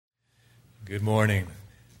Good morning.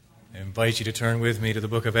 I invite you to turn with me to the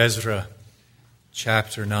book of Ezra,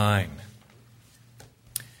 chapter 9.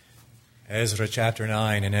 Ezra chapter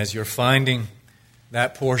 9, and as you're finding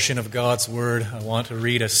that portion of God's Word, I want to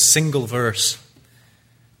read a single verse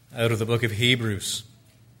out of the book of Hebrews,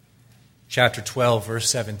 chapter 12, verse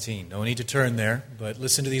 17. No need to turn there, but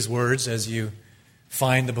listen to these words as you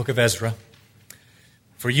find the book of Ezra.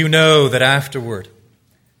 For you know that afterward,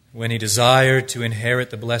 when he desired to inherit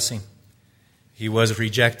the blessing, he was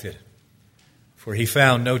rejected, for he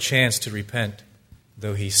found no chance to repent,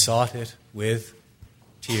 though he sought it with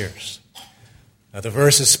tears. Now, the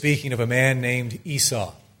verse is speaking of a man named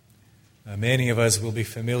Esau. Many of us will be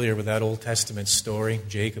familiar with that Old Testament story,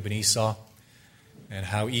 Jacob and Esau, and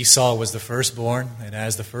how Esau was the firstborn, and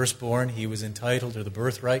as the firstborn, he was entitled to the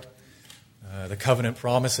birthright, the covenant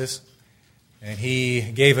promises, and he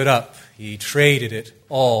gave it up. He traded it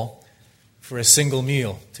all for a single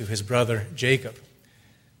meal to his brother Jacob.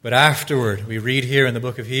 But afterward, we read here in the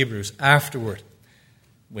book of Hebrews, afterward,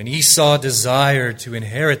 when Esau desired to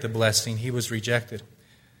inherit the blessing, he was rejected,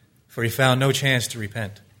 for he found no chance to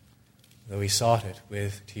repent, though he sought it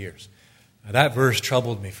with tears. Now, that verse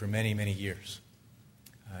troubled me for many, many years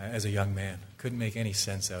as a young man. Couldn't make any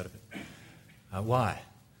sense out of it. Why?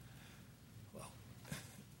 Well,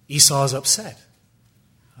 Esau's upset.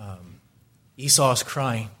 Esau's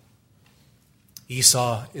crying.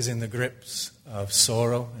 Esau is in the grips of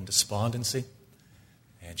sorrow and despondency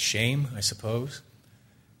and shame, I suppose.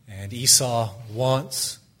 And Esau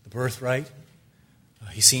wants the birthright.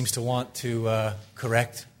 He seems to want to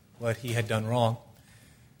correct what he had done wrong.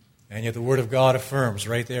 And yet the Word of God affirms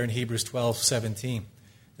right there in Hebrews 12:17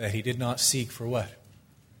 that he did not seek for what?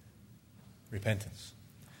 Repentance.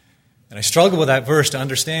 And I struggle with that verse to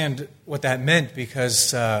understand what that meant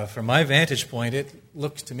because from my vantage point, it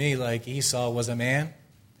looked to me like Esau was a man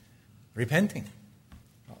repenting.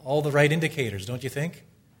 All the right indicators, don't you think?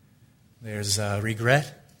 There's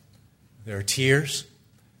regret. There are tears.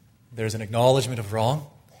 There's an acknowledgement of wrong.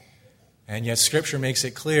 And yet Scripture makes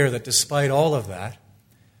it clear that despite all of that,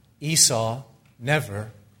 Esau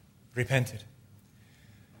never repented.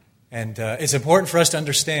 And it's important for us to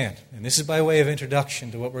understand, and this is by way of introduction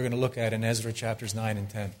to what we're going to look at in Ezra chapters 9 and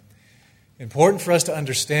 10. Important for us to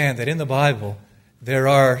understand that in the Bible, there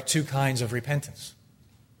are two kinds of repentance.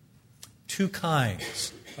 Two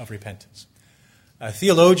kinds of repentance.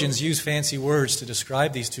 Theologians use fancy words to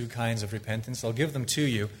describe these two kinds of repentance. I'll give them to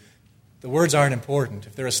you. The words aren't important.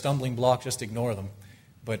 If they're a stumbling block, just ignore them.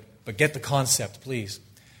 But get the concept, please.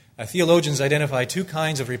 Theologians identify two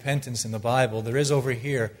kinds of repentance in the Bible. There is over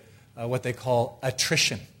here what they call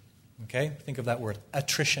attrition. Okay? Think of that word,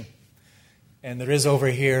 attrition. And there is over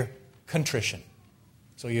here contrition.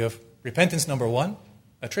 So you have repentance number one,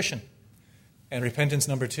 attrition. And repentance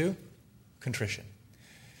number two, contrition.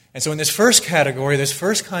 And so in this first category, this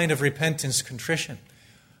first kind of repentance, contrition,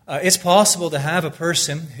 it's possible to have a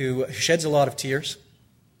person who sheds a lot of tears,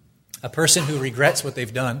 a person who regrets what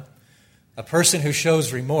they've done, a person who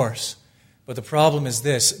shows remorse. But the problem is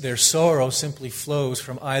this: their sorrow simply flows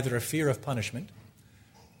from either a fear of punishment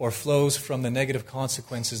or flows from the negative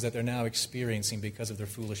consequences that they're now experiencing because of their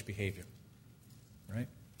foolish behavior. Right?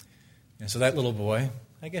 And so that little boy,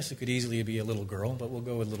 I guess it could easily be a little girl, but we'll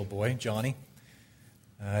go with little boy, Johnny.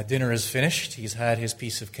 Dinner is finished. He's had his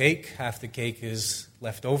piece of cake. Half the cake is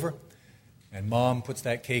left over. And Mom puts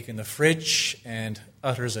that cake in the fridge and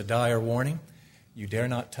utters a dire warning. You dare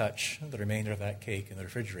not touch the remainder of that cake in the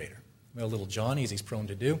refrigerator. Well, little Johnny, as he's prone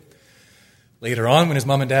to do, later on, when his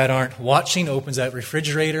mom and dad aren't watching, opens that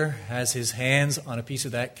refrigerator, has his hands on a piece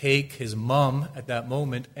of that cake. His mom, at that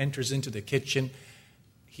moment, enters into the kitchen.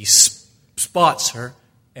 He spots her,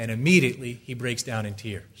 and immediately he breaks down in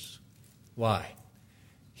tears. Why?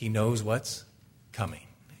 He knows what's coming.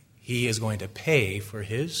 He is going to pay for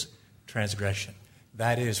his transgression.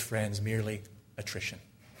 That is, friends, merely attrition.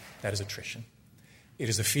 That is attrition. It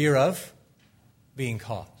is the fear of being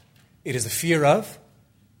caught. It is the fear of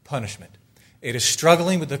punishment. It is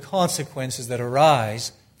struggling with the consequences that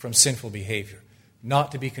arise from sinful behavior,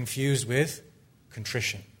 not to be confused with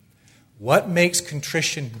contrition. What makes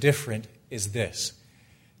contrition different is this: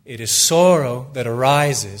 it is sorrow that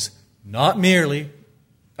arises not merely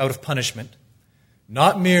out of punishment,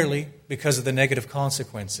 not merely because of the negative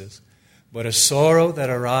consequences, but a sorrow that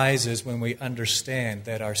arises when we understand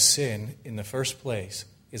that our sin, in the first place,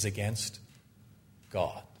 is against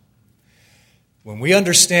God. When we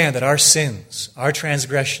understand that our sins, our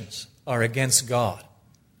transgressions, are against God,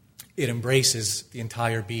 it embraces the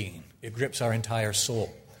entire being. It grips our entire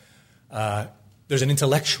soul. There's an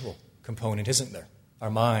intellectual component, isn't there? Our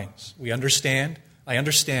minds. I understand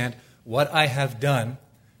what I have done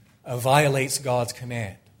violates God's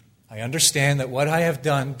command. I understand that what I have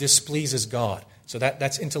done displeases God. So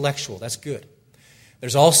that's intellectual. That's good.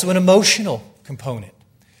 There's also an emotional component.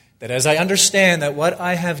 That as I understand that what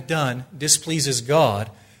I have done displeases God,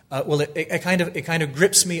 it kind of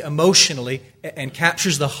grips me emotionally and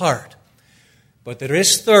captures the heart. But there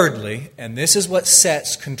is thirdly, and this is what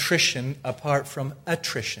sets contrition apart from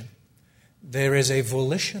attrition, there is a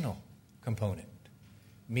volitional component.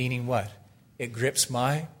 Meaning what? It grips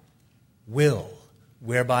my will,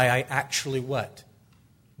 whereby I actually what?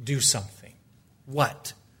 Do something.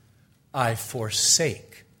 What? I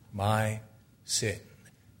forsake my sin.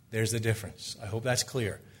 There's the difference. I hope that's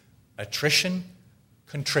clear. Attrition,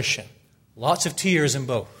 contrition. Lots of tears in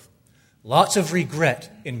both. Lots of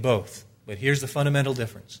regret in both. But here's the fundamental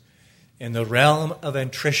difference. In the realm of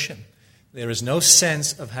attrition, there is no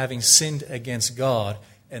sense of having sinned against God,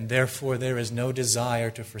 and therefore there is no desire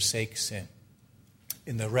to forsake sin.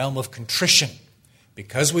 In the realm of contrition,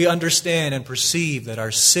 because we understand and perceive that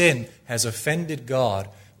our sin has offended God,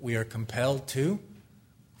 we are compelled to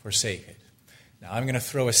forsake it. Now, I'm going to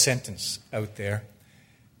throw a sentence out there,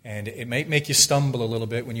 and it might make you stumble a little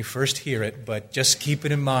bit when you first hear it, but just keep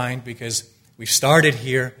it in mind because we've started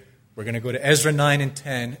here. We're going to go to Ezra 9 and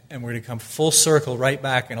 10, and we're going to come full circle right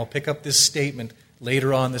back, and I'll pick up this statement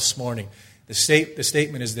later on this morning. The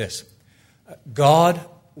statement is this: God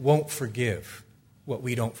won't forgive what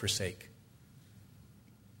we don't forsake.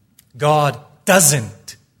 God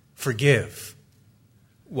doesn't forgive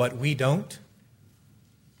what we don't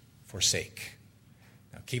forsake.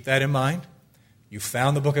 Now keep that in mind. You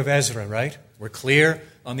found the book of Ezra, right? We're clear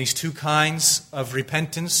on these two kinds of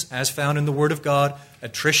repentance as found in the Word of God,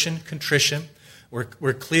 attrition, contrition.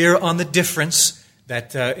 We're clear on the difference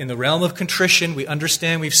that in the realm of contrition, we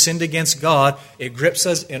understand we've sinned against God. It grips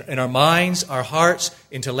us in our minds, our hearts,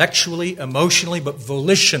 intellectually, emotionally, but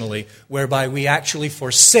volitionally, whereby we actually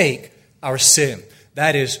forsake our sin.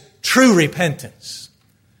 That is true repentance,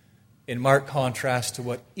 in marked contrast to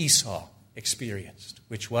what Esau experienced,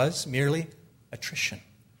 which was merely attrition,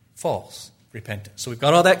 false repentance. So we've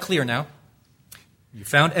got all that clear now. You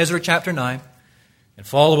found Ezra chapter 9, and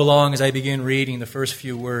follow along as I begin reading the first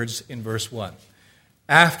few words in verse 1.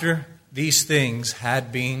 After these things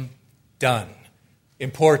had been done.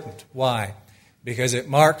 Important. Why? Because it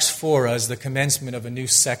marks for us the commencement of a new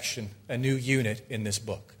section, a new unit in this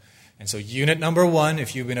book. And so unit number 1,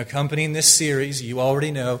 if you've been accompanying this series, you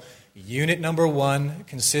already know, unit number 1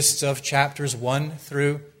 consists of chapters 1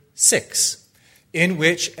 through 6, in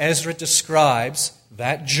which Ezra describes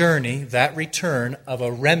that journey, that return of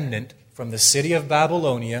a remnant from the city of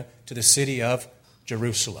Babylonia to the city of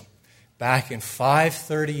Jerusalem, back in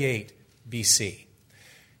 538 BC.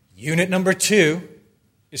 Unit number 2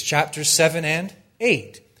 is chapters 7 and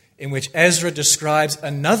 8, in which Ezra describes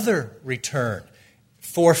another return,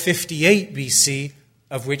 458 BC,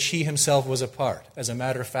 of which he himself was a part. As a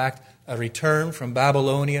matter of fact, a return from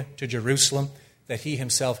Babylonia to Jerusalem that he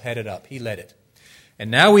himself headed up. He led it. And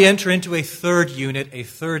now we enter into a third unit, a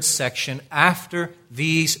third section, after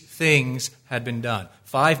these things had been done.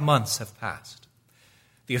 5 months have passed.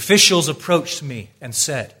 The officials approached me and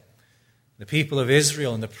said, the people of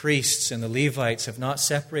Israel and the priests and the Levites have not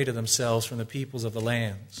separated themselves from the peoples of the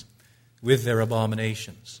lands with their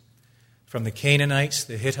abominations. From the Canaanites,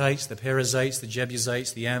 the Hittites, the Perizzites, the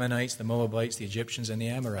Jebusites, the Ammonites, the Moabites, the Egyptians, and the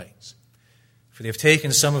Amorites. For they have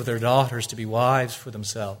taken some of their daughters to be wives for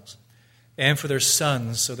themselves, and for their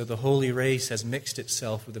sons, so that the holy race has mixed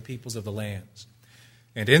itself with the peoples of the lands.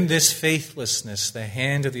 And in this faithlessness, the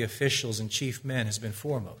hand of the officials and chief men has been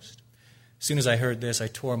foremost. As soon as I heard this, I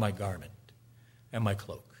tore my garment and my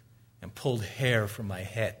cloak, and pulled hair from my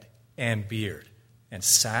head and beard, and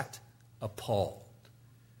sat appalled.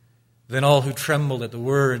 Then all who trembled at the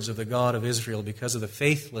words of the God of Israel because of the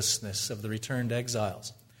faithlessness of the returned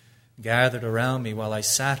exiles gathered around me while I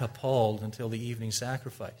sat appalled until the evening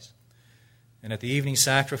sacrifice. And at the evening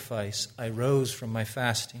sacrifice, I rose from my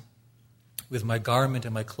fasting with my garment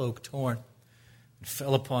and my cloak torn, and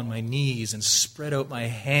fell upon my knees and spread out my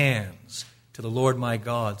hands to the Lord my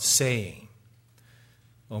God, saying,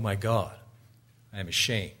 O my God, I am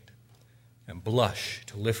ashamed and blush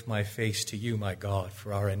to lift my face to you, my God,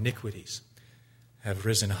 for our iniquities have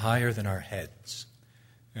risen higher than our heads,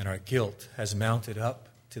 and our guilt has mounted up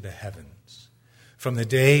to the heavens. From the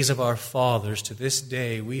days of our fathers to this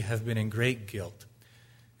day we have been in great guilt.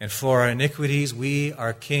 And for our iniquities we,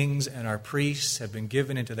 our kings and our priests, have been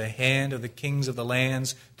given into the hand of the kings of the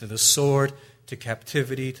lands, to the sword, to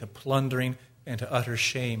captivity, to plundering, and to utter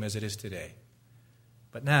shame as it is today.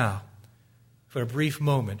 But now, for a brief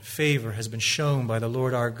moment, favor has been shown by the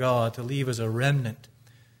Lord our God to leave us a remnant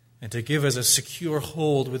and to give us a secure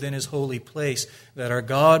hold within his holy place, that our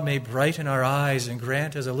God may brighten our eyes and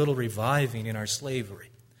grant us a little reviving in our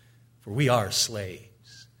slavery. For we are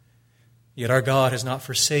slaves. Yet our God has not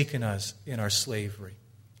forsaken us in our slavery,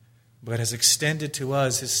 but has extended to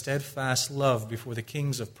us his steadfast love before the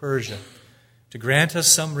kings of Persia, to grant us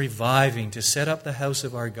some reviving, to set up the house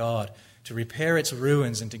of our God, to repair its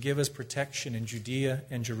ruins, and to give us protection in Judea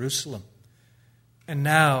and Jerusalem. And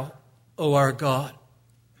now, O our God,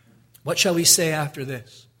 what shall we say after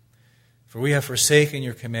this? For we have forsaken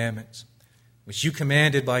your commandments, which you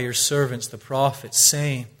commanded by your servants the prophets,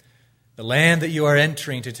 saying, the land that you are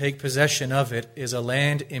entering to take possession of it is a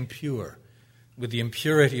land impure, with the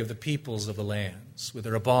impurity of the peoples of the lands, with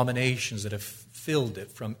their abominations that have filled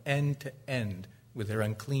it from end to end with their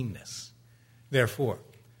uncleanness. Therefore,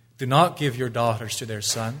 do not give your daughters to their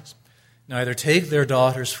sons, neither take their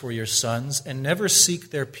daughters for your sons, and never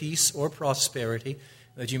seek their peace or prosperity,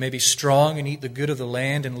 that you may be strong and eat the good of the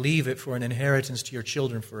land and leave it for an inheritance to your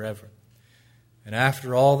children forever. And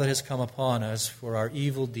after all that has come upon us for our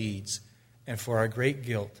evil deeds and for our great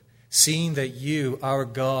guilt, seeing that you, our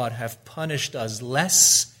God, have punished us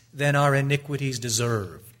less than our iniquities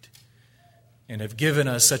deserved, and have given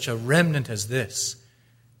us such a remnant as this,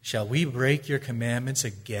 shall we break your commandments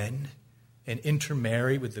again and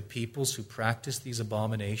intermarry with the peoples who practice these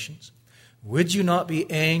abominations? Would you not be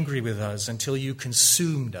angry with us until you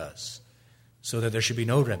consumed us, so that there should be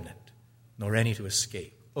no remnant, nor any to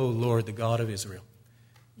escape? O Lord, the God of Israel,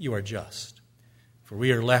 you are just. For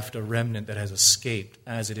we are left a remnant that has escaped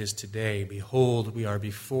as it is today. Behold, we are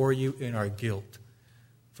before you in our guilt,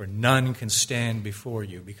 for none can stand before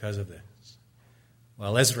you because of this.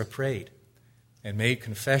 While Ezra prayed and made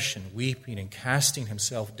confession, weeping and casting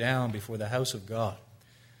himself down before the house of God,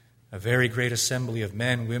 a very great assembly of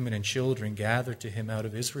men, women, and children gathered to him out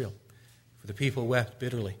of Israel, for the people wept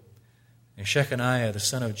bitterly. And Shechaniah, the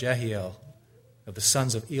son of Jehiel, of the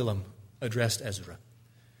sons of Elam, addressed Ezra.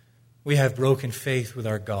 We have broken faith with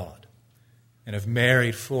our God, and have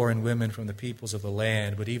married foreign women from the peoples of the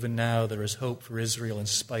land, but even now there is hope for Israel in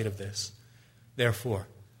spite of this. Therefore,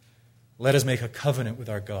 let us make a covenant with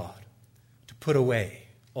our God, to put away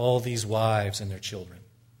all these wives and their children,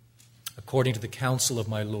 according to the counsel of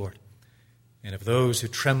my Lord, and of those who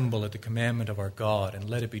tremble at the commandment of our God, and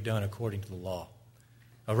let it be done according to the law.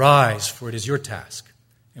 Arise, for it is your task,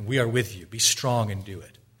 and we are with you. Be strong and do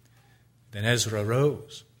it. Then Ezra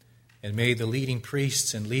arose and made the leading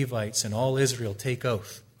priests and Levites and all Israel take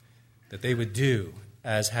oath that they would do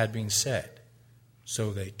as had been said.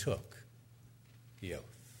 So they took the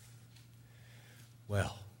oath.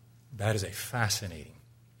 Well, that is a fascinating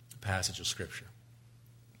passage of Scripture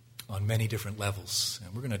on many different levels.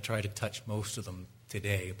 And we're going to try to touch most of them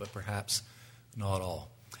today, but perhaps not all.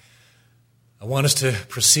 I want us to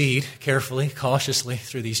proceed carefully, cautiously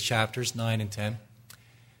through these chapters, 9 and 10.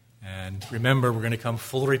 And remember, we're going to come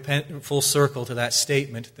full circle to that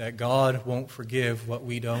statement that God won't forgive what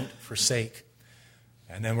we don't forsake.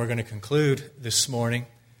 And then we're going to conclude this morning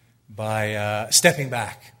by stepping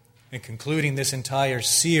back and concluding this entire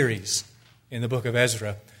series in the book of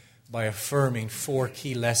Ezra by affirming 4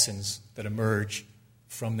 key lessons that emerge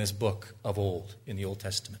from this book of old in the Old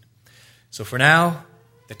Testament. So for now,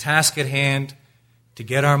 the task at hand to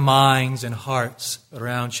get our minds and hearts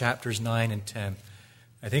around chapters 9 and 10.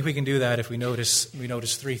 I think we can do that if we notice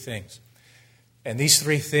 3 things. And these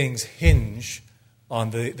 3 things hinge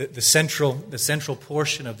on the central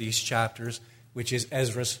portion of these chapters, which is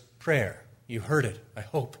Ezra's prayer. You heard it, I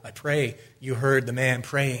hope, I pray you heard the man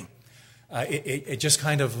praying. It just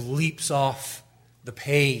kind of leaps off the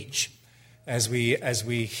page as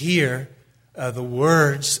we hear the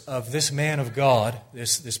words of this man of God,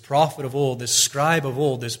 this prophet of old, this scribe of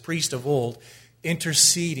old, this priest of old,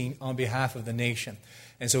 interceding on behalf of the nation.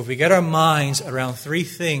 And so if we get our minds around 3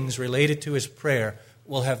 things related to his prayer,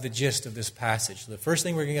 we'll have the gist of this passage. The first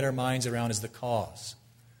thing we're going to get our minds around is the cause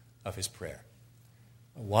of his prayer.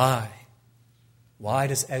 Why? Why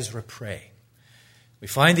does Ezra pray? We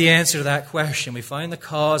find the answer to that question. We find the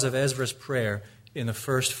cause of Ezra's prayer in the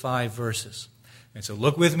first 5 verses. And so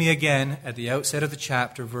look with me again at the outset of the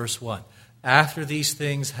chapter, verse 1. After these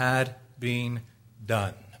things had been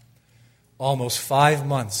done. Almost 5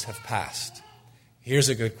 months have passed. Here's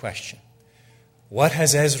a good question. What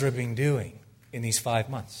has Ezra been doing in these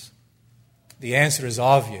 5 months? The answer is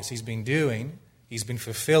obvious. He's been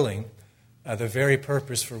fulfilling the very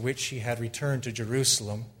purpose for which he had returned to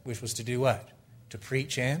Jerusalem, which was to do what? To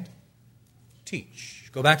preach and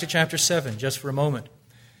teach. Go back to chapter 7 just for a moment.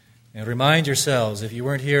 And remind yourselves, if you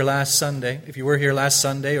were here last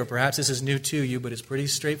Sunday, or perhaps this is new to you, but it's pretty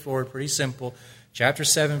straightforward, pretty simple, chapter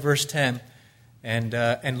 7, verse 10,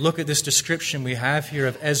 and look at this description we have here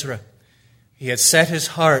of Ezra. He had set his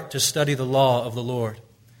heart to study the law of the Lord,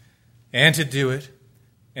 and to do it,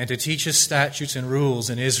 and to teach his statutes and rules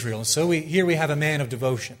in Israel. And so here we have a man of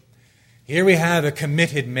devotion. Here we have a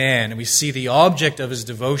committed man, and we see the object of his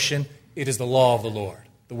devotion. It is the law of the Lord,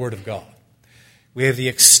 the Word of God. We have the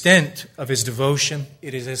extent of his devotion.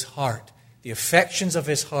 It is his heart. The affections of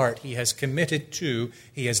his heart he has committed to,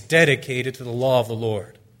 he has dedicated to the law of the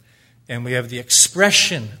Lord. And we have the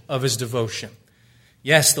expression of his devotion.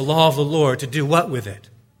 Yes, the law of the Lord, to do what with it?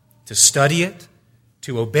 To study it,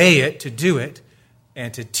 to obey it, to do it,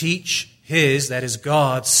 and to teach his, that is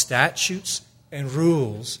God's, statutes and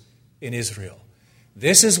rules in Israel.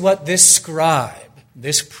 This is what this scribe,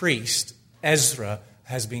 this priest, Ezra,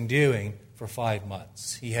 has been doing for 5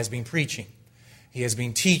 months. He has been preaching. He has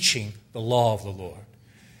been teaching the law of the Lord.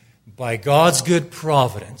 By God's good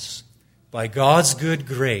providence, by God's good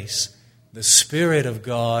grace, the Spirit of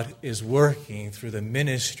God is working through the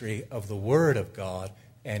ministry of the Word of God,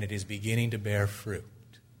 and it is beginning to bear fruit.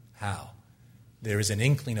 How? There is an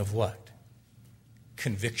inkling of what?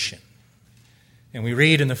 Conviction. And we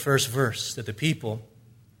read in the first verse that the people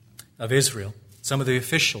of Israel, some of the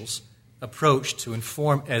officials, approached to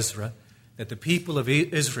inform Ezra that the people of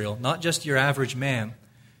Israel, not just your average man,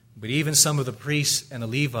 but even some of the priests and the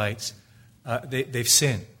Levites, they've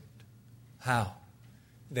sinned. How?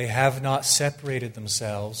 They have not separated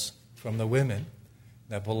themselves from the women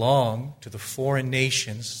that belong to the foreign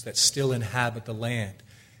nations that still inhabit the land.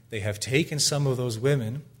 They have taken some of those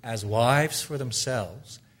women as wives for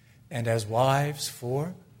themselves and as wives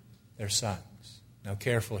for their sons. Now,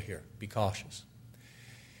 careful here. Be cautious.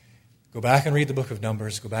 Go back and read the book of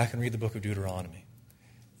Numbers. Go back and read the book of Deuteronomy.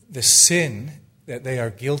 The sin that they are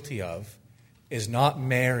guilty of is not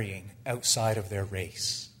marrying outside of their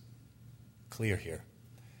race. Clear here.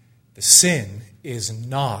 The sin is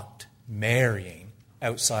not marrying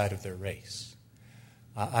outside of their race.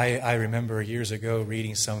 I remember years ago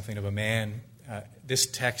reading something of a man, this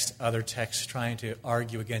text, other texts, trying to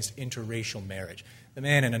argue against interracial marriage. The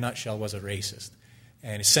man, in a nutshell, was a racist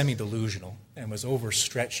and semi-delusional and was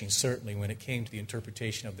overstretching, certainly, when it came to the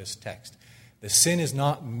interpretation of this text. The sin is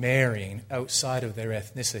not marrying outside of their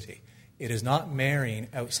ethnicity. It is not marrying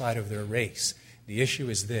outside of their race. The issue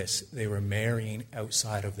is this: they were marrying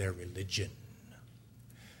outside of their religion.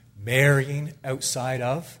 Marrying outside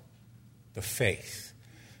of the faith.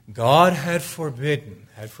 God had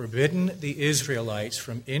forbidden the Israelites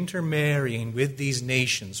from intermarrying with these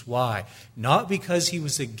nations. Why? Not because he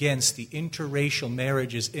was against the interracial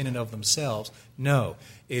marriages in and of themselves. No,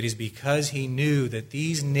 it is because he knew that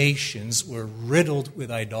these nations were riddled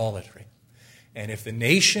with idolatry. And if the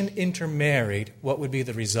nation intermarried, what would be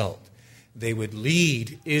the result? They would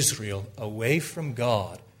lead Israel away from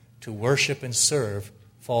God to worship and serve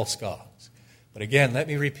false gods. But again, let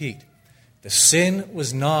me repeat. The sin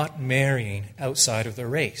was not marrying outside of their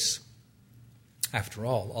race. After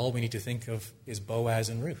all we need to think of is Boaz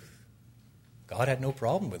and Ruth. God had no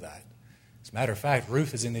problem with that. As a matter of fact,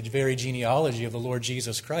 Ruth is in the very genealogy of the Lord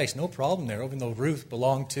Jesus Christ. No problem there, even though Ruth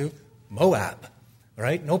belonged to Moab.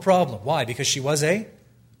 Right? No problem. Why? Because she was a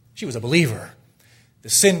believer. The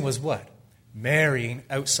sin was what? Marrying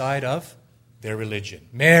outside of their religion.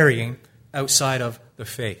 Marrying outside of the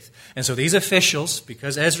faith. And so these officials,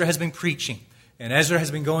 because Ezra has been preaching, and Ezra has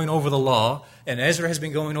been going over the law, and Ezra has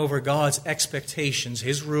been going over God's expectations,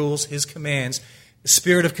 his rules, his commands, the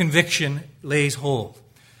spirit of conviction lays hold.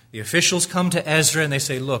 The officials come to Ezra and they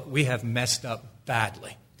say, look, we have messed up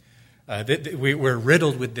badly. We're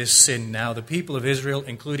riddled with this sin now. The people of Israel,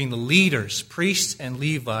 including the leaders, priests and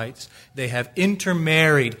Levites, they have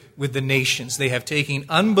intermarried with the nations. They have taken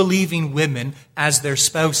unbelieving women as their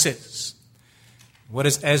spouses. What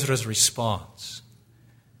is Ezra's response?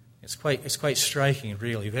 It's quite striking,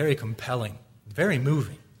 really, very compelling, very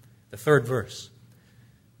moving. The third verse.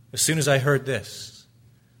 As soon as I heard this,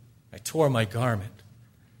 I tore my garment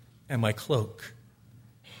and my cloak,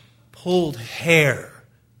 pulled hair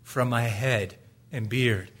from my head and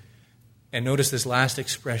beard. And notice this last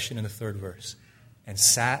expression in the third verse. And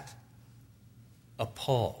sat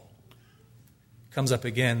appalled. Comes up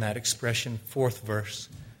again, that expression, fourth verse.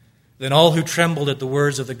 Then all who trembled at the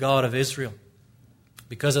words of the God of Israel,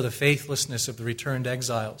 because of the faithlessness of the returned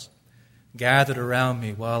exiles, gathered around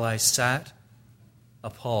me while I sat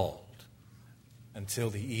appalled until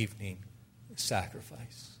the evening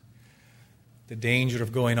sacrifice. The danger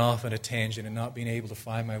of going off on a tangent and not being able to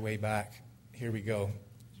find my way back. Here we go.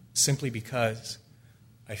 Simply because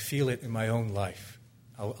I feel it in my own life.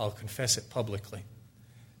 I'll confess it publicly.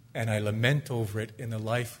 And I lament over it in the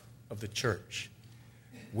life of the church.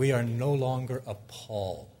 We are no longer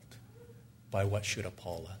appalled by what should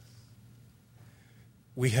appall us.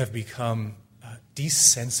 We have become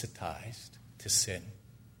desensitized to sin.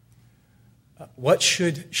 What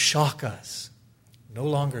should shock us no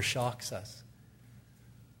longer shocks us.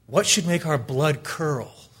 What should make our blood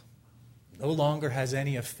curl no longer has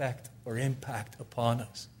any effect or impact upon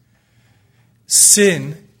us.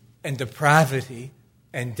 Sin and depravity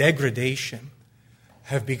and degradation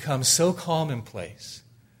have become so commonplace,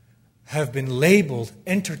 have been labeled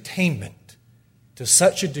entertainment to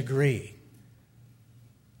such a degree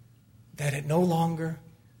that it no longer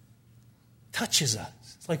touches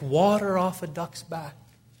us. It's like water off a duck's back.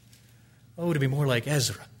 Oh, to be more like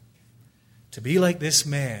Ezra. To be like this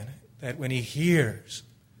man, that when he hears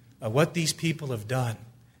what these people have done,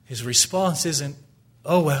 his response isn't,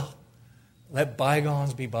 oh well, let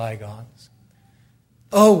bygones be bygones.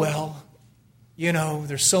 Oh well,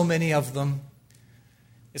 there's so many of them.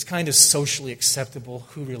 It's kind of socially acceptable.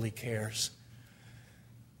 Who really cares?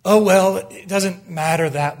 Oh well, it doesn't matter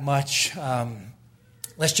that much.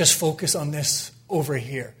 Let's just focus on this over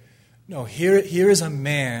here. No, here is a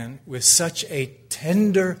man with such a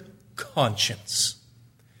tender conscience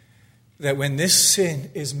that when this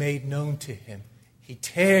sin is made known to him, he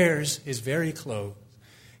tears his very clothes,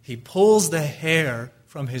 he pulls the hair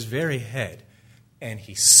from his very head, and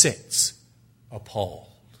he sits appalled.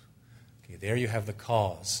 Okay, there you have the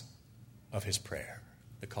cause of his prayer.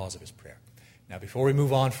 The cause of his prayer. Now, before we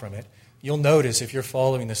move on from it, you'll notice if you're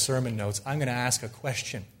following the sermon notes, I'm going to ask a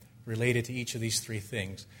question related to each of these three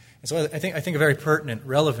things. And so I think a very pertinent,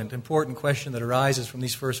 relevant, important question that arises from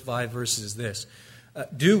these first 5 verses is this.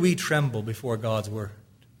 Do we tremble before God's word?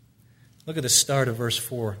 Look at the start of verse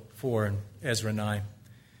 4 in Ezra 9.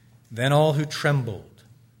 Then all who trembled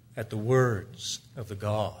at the words of the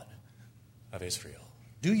God of Israel.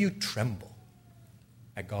 Do you tremble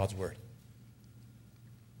at God's word?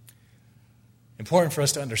 Important for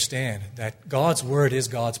us to understand that God's word is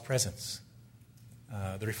God's presence.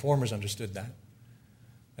 The Reformers understood that.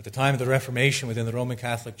 At the time of the Reformation within the Roman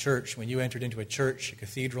Catholic Church, when you entered into a church, a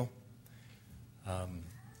cathedral,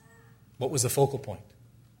 what was the focal point?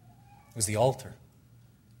 It was the altar.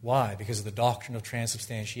 Why? Because of the doctrine of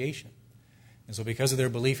transubstantiation. And so because of their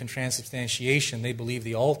belief in transubstantiation, they believed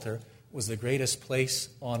the altar was the greatest place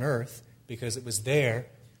on earth because it was there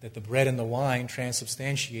that the bread and the wine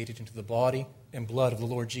transubstantiated into the body and blood of the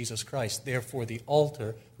Lord Jesus Christ. Therefore, the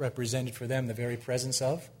altar represented for them the very presence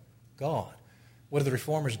of God. What did the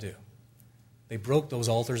Reformers do? They broke those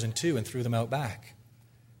altars in two and threw them out back.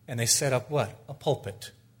 And they set up what? A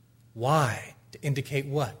pulpit. Why? To indicate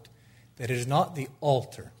what? That it is not the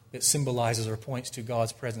altar that symbolizes or points to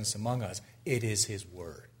God's presence among us. It is His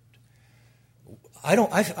Word.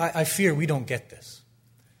 I fear we don't get this.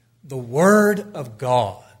 The Word of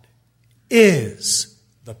God is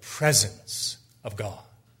the presence of God.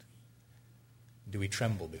 Do we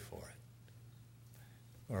tremble before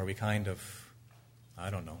it? Or are we kind of,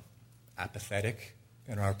 apathetic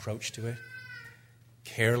in our approach to it?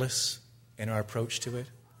 Careless in our approach to it?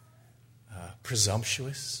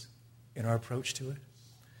 Presumptuous in our approach to it?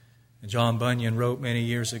 And John Bunyan wrote many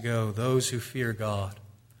years ago, those who fear God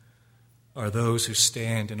are those who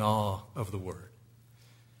stand in awe of the Word.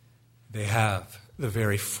 They have the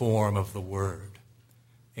very form of the Word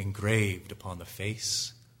engraved upon the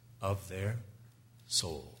face of their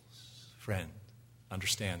souls. Friend,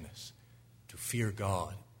 understand this. To fear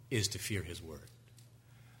God is to fear His Word.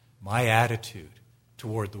 My attitude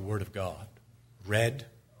toward the Word of God, read,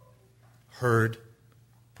 heard,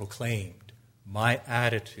 proclaimed, my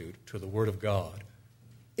attitude to the Word of God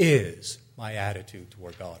is my attitude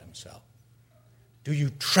toward God Himself. Do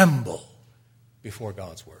you tremble before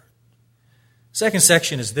God's Word? Second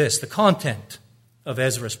section is this, the content of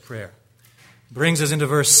Ezra's prayer. Brings us into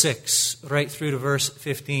verse 6, right through to verse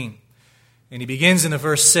 15. And he begins in the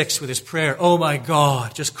verse 6 with his prayer, oh my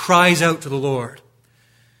God, just cries out to the Lord.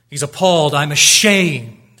 He's appalled, I'm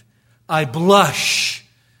ashamed, I blush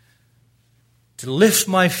to lift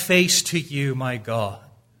my face to you, my God.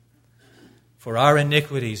 For our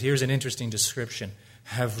iniquities, here's an interesting description,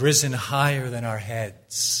 have risen higher than our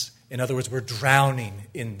heads. In other words, we're drowning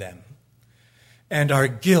in them. And our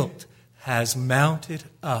guilt has mounted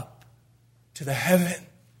up to the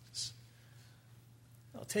heavens.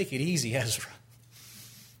 I'll take it easy, Ezra.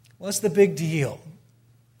 What's the big deal?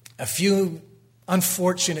 A few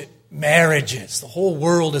unfortunate marriages. The whole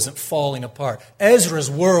world isn't falling apart.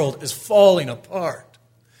 Ezra's world is falling apart.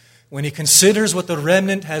 when he considers what the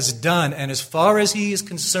remnant has done, and as far as he is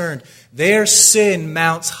concerned, their sin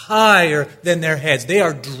mounts higher than their heads. They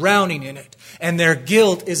are drowning in it, and their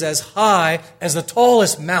guilt is as high as the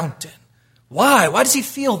tallest mountain. Why? Why does he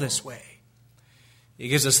feel this way? He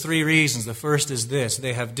gives us 3 reasons. The first is this: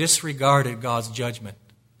 they have disregarded God's judgment.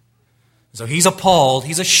 So he's appalled,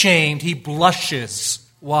 he's ashamed, he blushes.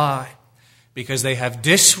 Why? Because they have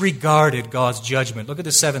disregarded God's judgment. Look at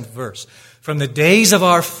the 7th verse. From the days of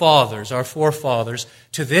our fathers, our forefathers,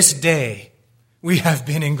 to this day, we have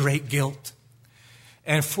been in great guilt.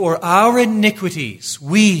 And for our iniquities,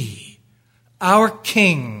 we, our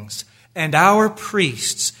kings, and our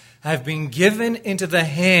priests have been given into the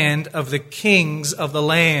hand of the kings of the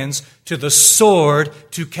lands, to the sword,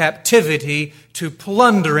 to captivity, to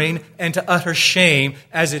plundering, and to utter shame,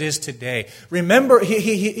 as it is today. Remember,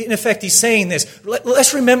 in effect, he's saying this.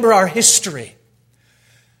 Let's remember our history.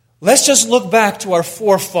 Let's just look back to our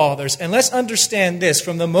forefathers, and let's understand this.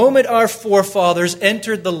 From the moment our forefathers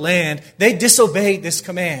entered the land, they disobeyed this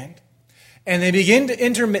command. And they began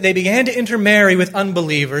to intermarry with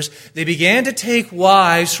unbelievers. They began to take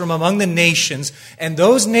wives from among the nations, and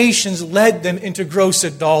those nations led them into gross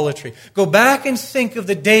idolatry. Go back and think of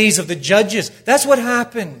the days of the judges. That's what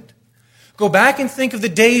happened. Go back and think of the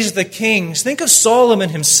days of the kings. Think of Solomon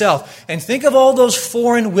himself, and think of all those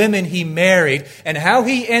foreign women he married, and how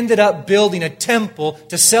he ended up building a temple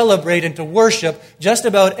to celebrate and to worship just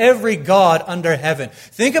about every god under heaven.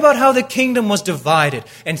 Think about how the kingdom was divided,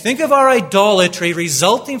 and think of our idolatry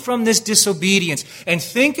resulting from this disobedience, and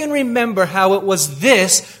think and remember how it was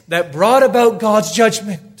this that brought about God's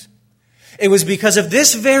judgment. It was because of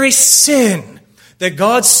this very sin that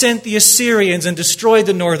God sent the Assyrians and destroyed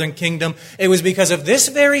the northern kingdom. It was because of this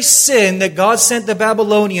very sin that God sent the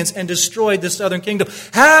Babylonians and destroyed the southern kingdom.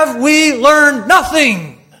 Have we learned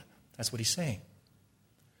nothing? That's what he's saying.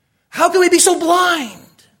 How could we be so blind?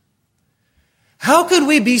 How could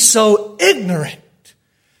we be so ignorant?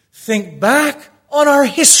 Think back on our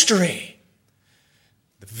history.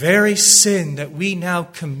 The very sin that we now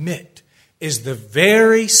commit is the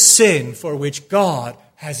very sin for which God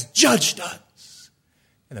has judged us.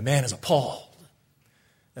 And the man is appalled.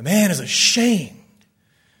 The man is ashamed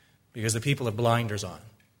because the people have blinders on.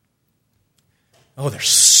 Oh, they're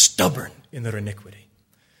stubborn in their iniquity.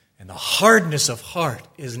 And the hardness of heart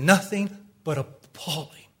is nothing but appalling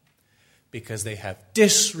because they have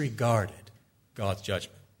disregarded God's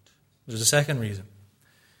judgment. There's a second reason.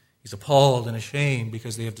 He's appalled and ashamed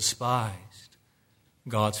because they have despised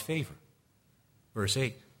God's favor. Verse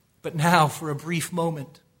 8. But now, for a brief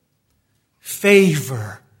moment,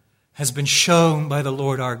 favor has been shown by the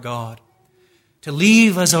Lord our God to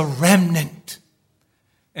leave us a remnant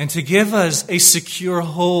and to give us a secure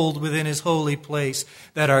hold within His holy place,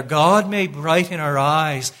 that our God may brighten our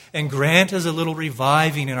eyes and grant us a little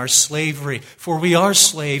reviving in our slavery. For we are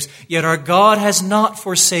slaves, yet our God has not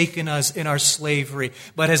forsaken us in our slavery,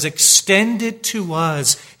 but has extended to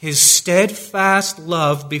us His steadfast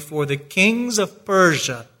love before the kings of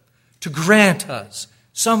Persia, to grant us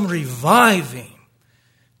some reviving,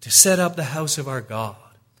 to set up the house of our God,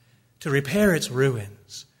 to repair its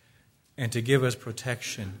ruins, and to give us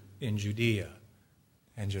protection in Judea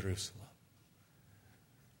and Jerusalem.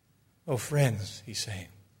 Oh, friends, he's saying,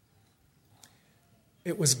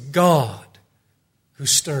 it was God who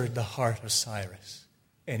stirred the heart of Cyrus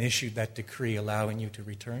and issued that decree allowing you to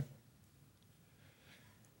return.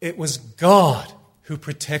 It was God who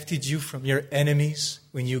protected you from your enemies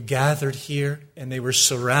when you gathered here and they were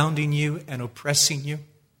surrounding you and oppressing you.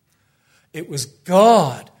 It was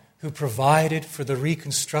God who provided for the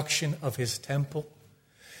reconstruction of His temple.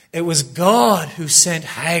 It was God who sent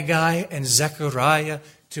Haggai and Zechariah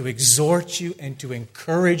to exhort you and to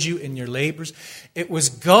encourage you in your labors. It was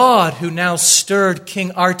God who now stirred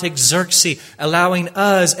King Artaxerxes, allowing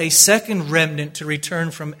us, a second remnant, to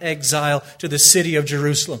return from exile to the city of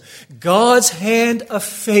Jerusalem. God's hand of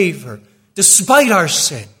favor, despite our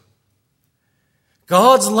sin.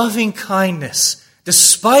 God's loving kindness,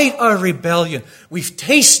 despite our rebellion. We've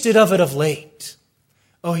tasted of it of late.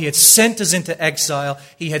 Oh, He had sent us into exile.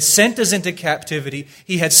 He had sent us into captivity.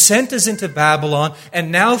 He had sent us into Babylon.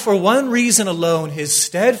 And now, for one reason alone, His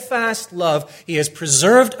steadfast love, He has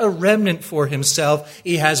preserved a remnant for Himself.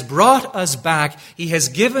 He has brought us back. He has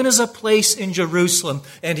given us a place in Jerusalem.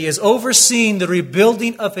 And He has overseen the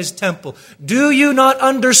rebuilding of His temple. Do you not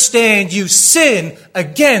understand? You sin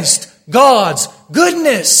against God's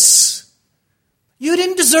goodness. You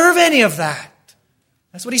didn't deserve any of that.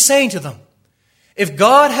 That's what He's saying to them. If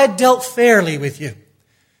God had dealt fairly with you,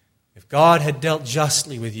 if God had dealt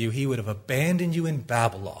justly with you, He would have abandoned you in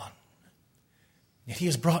Babylon. Yet he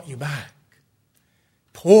has brought you back,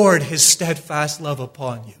 poured his steadfast love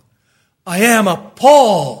upon you. I am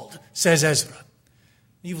appalled, says Ezra.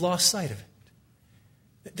 You've lost sight of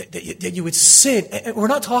it. That you would sit. We're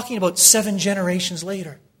not talking about 7 generations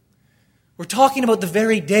later. We're talking about the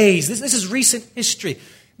very days. This is recent history.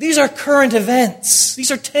 These are current events.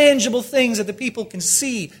 These are tangible things that the people can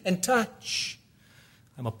see and touch.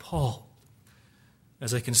 I'm appalled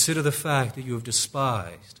as I consider the fact that you have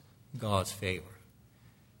despised God's favor.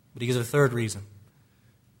 But he gives a third reason.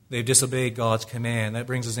 They've disobeyed God's command. That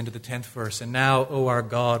brings us into the 10th verse. And now, O our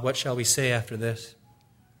God, what shall we say after this?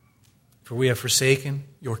 For we have forsaken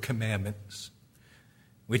your commandments,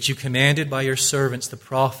 which you commanded by your servants the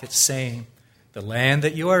prophets, saying, the land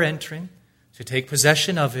that you are entering, to take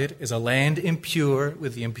possession of it, is a land impure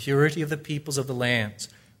with the impurity of the peoples of the lands,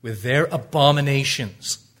 with their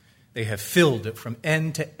abominations. They have filled it from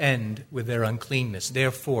end to end with their uncleanness.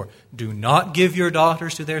 Therefore, do not give your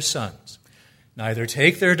daughters to their sons, neither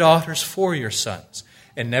take their daughters for your sons,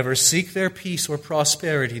 and never seek their peace or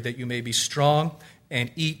prosperity, that you may be strong and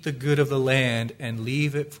eat the good of the land and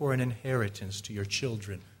leave it for an inheritance to your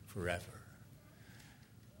children forever.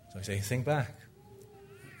 So I say, think back.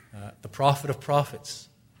 The prophet of prophets,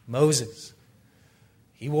 Moses,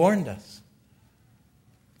 he warned us.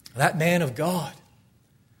 That man of God,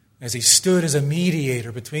 as he stood as a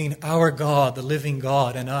mediator between our God, the living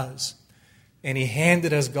God, and us, and he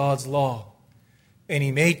handed us God's law, and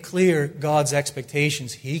he made clear God's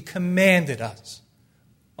expectations, he commanded us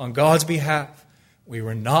on God's behalf. We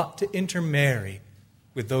were not to intermarry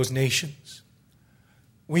with those nations.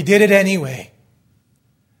 We did it anyway.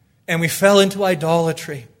 And we fell into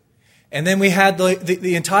idolatry. And then we had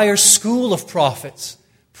the entire school of prophets.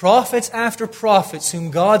 Prophets after prophets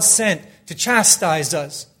whom God sent to chastise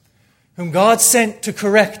us. Whom God sent to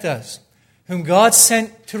correct us. Whom God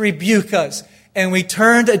sent to rebuke us. And we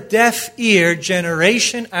turned a deaf ear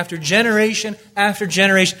generation after generation after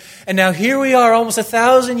generation. And now here we are almost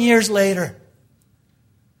 1,000 years later.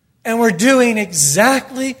 And we're doing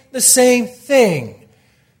exactly the same thing.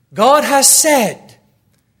 God has said.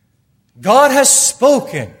 God has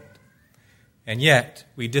spoken. And yet,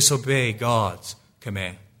 we disobey God's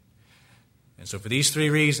command. And so for these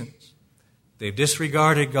 3 reasons, they've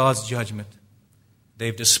disregarded God's judgment,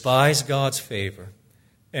 they've despised God's favor,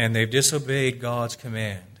 and they've disobeyed God's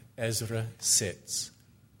command. Ezra sits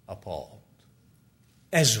appalled.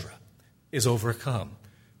 Ezra is overcome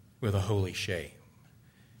with a holy shame.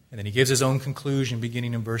 And then he gives his own conclusion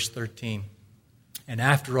beginning in verse 13. And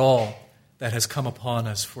after all that has come upon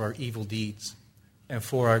us for our evil deeds and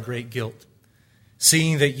for our great guilt,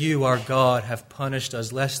 seeing that you, our God, have punished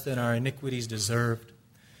us less than our iniquities deserved,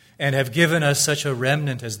 and have given us such a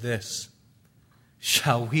remnant as this,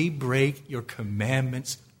 shall we break your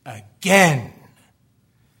commandments again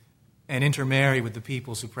and intermarry with the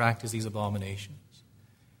peoples who practice these abominations?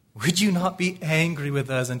 Would you not be angry with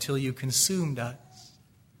us until you consumed us,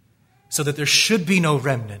 so that there should be no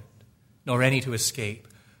remnant, nor any to escape?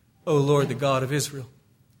 O Lord, the God of Israel,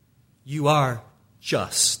 you are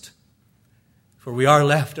just. For we are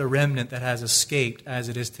left a remnant that has escaped as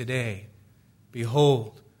it is today.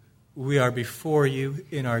 Behold, we are before you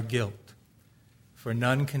in our guilt, for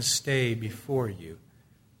none can stay before you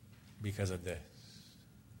because of this.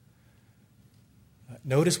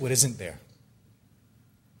 Notice what isn't there.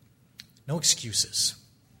 No excuses.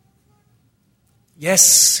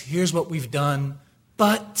 Yes, here's what we've done,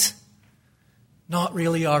 but not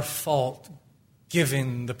really our fault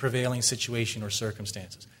given the prevailing situation or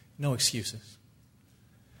circumstances. No excuses.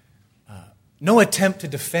 No attempt to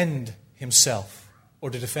defend himself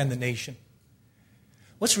or to defend the nation.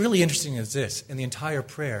 What's really interesting is this. In the entire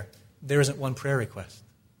prayer, there isn't one prayer request.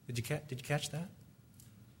 Did you catch that?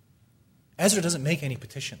 Ezra doesn't make any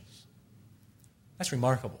petitions. That's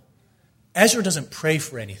remarkable. Ezra doesn't pray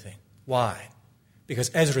for anything. Why?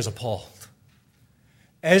 Because Ezra is appalled.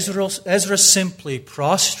 Ezra simply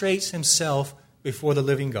prostrates himself before the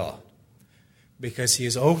living God because he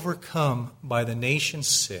is overcome by the nation's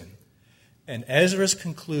sin. And Ezra's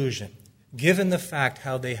conclusion, given the fact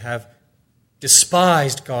how they have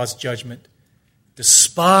despised God's judgment,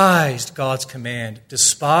 despised God's command,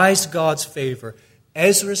 despised God's favor,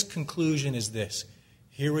 Ezra's conclusion is this: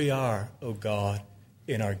 here we are, O God,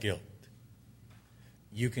 in our guilt.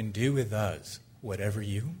 You can do with us whatever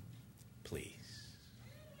you please.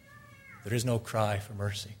 There is no cry for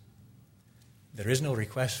mercy. There is no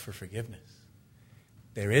request for forgiveness.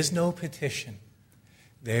 There is no petition.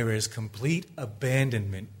 There is complete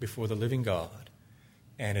abandonment before the living God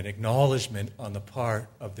and an acknowledgement on the part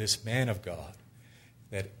of this man of God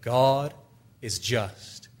that God is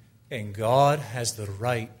just And God has the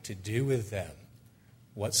right to do with them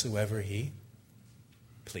whatsoever he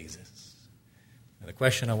pleases. Now, the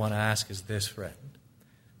question I want to ask is this, friend.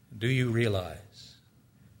 Do you realize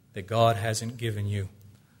that God hasn't given you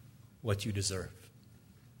what you deserve?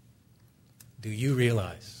 Do you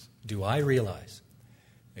realize, do I realize,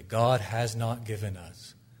 that God has not given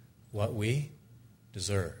us what we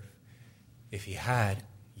deserve? If he had,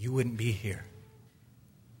 you wouldn't be here.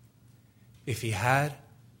 If he had,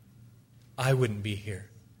 I wouldn't be here.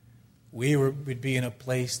 We would be in a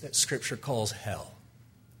place that Scripture calls hell.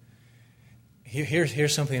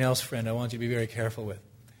 Here's something else, friend, I want you to be very careful with.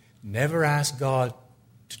 Never ask God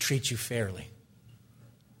to treat you fairly.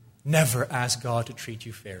 Never ask God to treat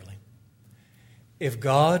you fairly. If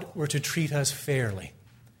God were to treat us fairly,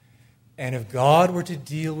 and if God were to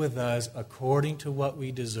deal with us according to what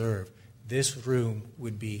we deserve, this room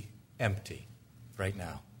would be empty right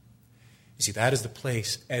now. You see, that is the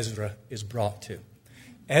place Ezra is brought to.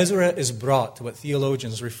 Ezra is brought to what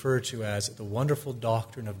theologians refer to as the wonderful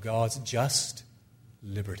doctrine of God's just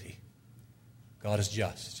liberty. God is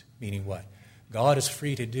just, meaning what? God is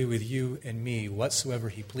free to do with you and me whatsoever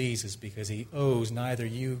he pleases because he owes neither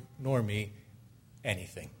you nor me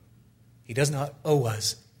anything. He does not owe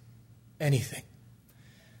us anything.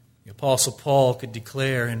 The Apostle Paul could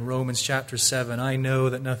declare in Romans chapter 7, I know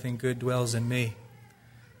that nothing good dwells in me,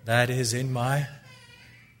 that is in my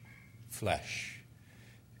flesh.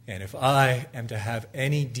 And if I am to have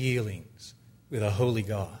any dealings with a holy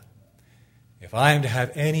God, if I am to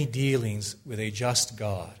have any dealings with a just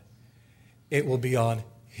God, it will be on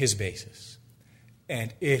his basis.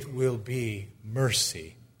 And it will be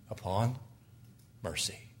mercy upon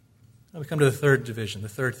mercy. Now we come to the third division, the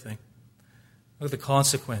third thing. Look at the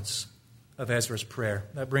consequence of Ezra's prayer.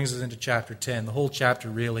 That brings us into chapter 10, the whole chapter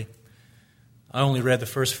really. I only read the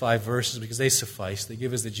first 5 verses because they suffice. They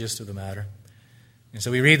give us the gist of the matter. And so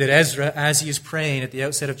we read that Ezra, as he is praying at the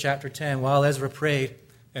outset of chapter 10, while Ezra prayed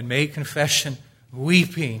and made confession,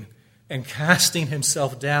 weeping and casting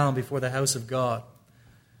himself down before the house of God.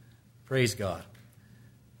 Praise God.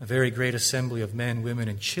 A very great assembly of men, women,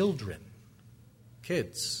 and children.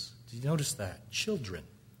 Kids. Did you notice that? Children.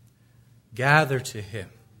 Gather to him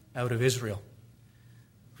out of Israel.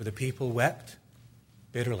 For the people wept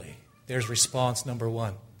bitterly. There's response number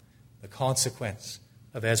 1. The consequence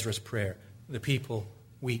of Ezra's prayer. The people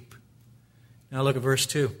weep. Now look at verse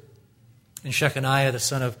 2. And Shechaniah, the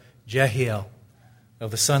son of Jehiel,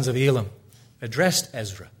 of the sons of Elam, addressed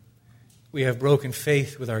Ezra. We have broken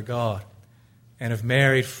faith with our God and have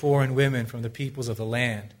married foreign women from the peoples of the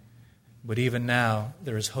land. But even now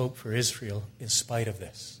there is hope for Israel in spite of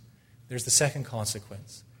this. There's the second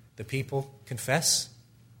consequence. The people confess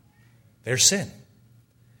their sin.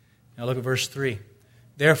 Now look at verse 3.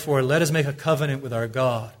 Therefore, let us make a covenant with our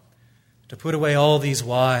God to put away all these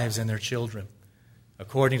wives and their children,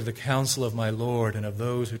 according to the counsel of my Lord and of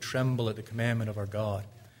those who tremble at the commandment of our God,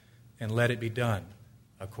 and let it be done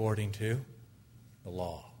according to the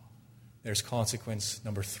law. There's consequence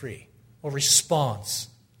number 3, or response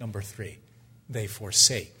number 3. They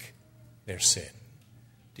forsake their sin.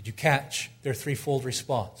 Did you catch their threefold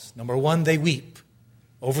response? Number 1, they weep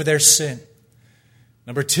over their sin.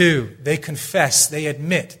 Number 2, they confess, they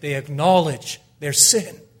admit, they acknowledge their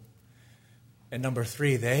sin. And number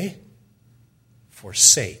 3, they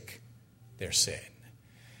forsake their sin.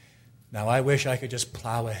 Now, I wish I could just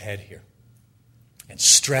plow ahead here and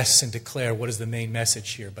stress and declare what is the main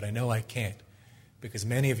message here, but I know I can't, because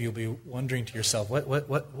many of you will be wondering to yourself,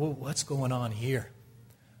 what's going on here?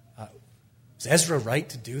 Is Ezra right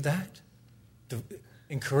to do that? To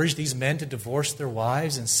encourage these men to divorce their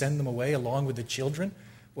wives and send them away along with the children?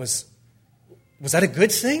 Was that a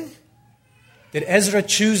good thing? Did Ezra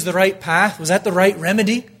choose the right path? Was that the right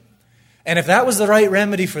remedy? And if that was the right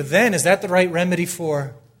remedy for then, is that the right remedy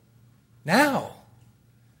for now?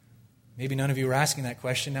 Maybe none of you are asking that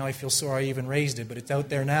question. Now I feel sorry I even raised it, but it's out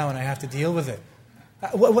there now and I have to deal with it.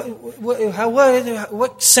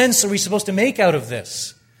 What sense are we supposed to make out of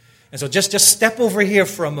this? And so just step over here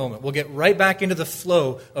for a moment. We'll get right back into the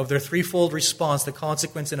flow of their threefold response, the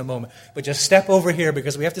consequence in a moment. But just step over here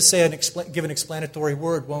because we have to give an explanatory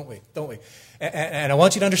word, won't we? Don't we? And I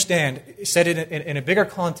want you to understand, set it in a bigger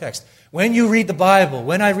context. When you read the Bible,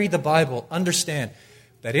 when I read the Bible, understand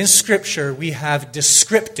that in Scripture we have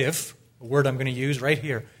descriptive, a word I'm going to use right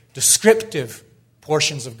here, descriptive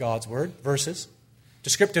portions of God's Word, verses,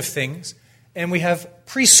 descriptive things, and we have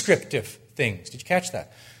prescriptive things. Did you catch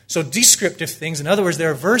that? So descriptive things, in other words,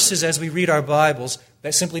 there are verses as we read our Bibles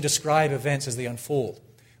that simply describe events as they unfold,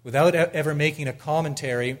 without ever making a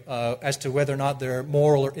commentary as to whether or not they're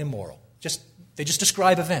moral or immoral. Just They just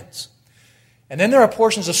describe events. And then there are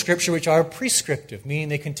portions of Scripture which are prescriptive, meaning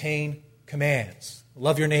they contain commands.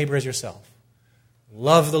 Love your neighbor as yourself.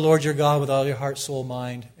 Love the Lord your God with all your heart, soul,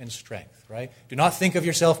 mind, and strength, right? Do not think of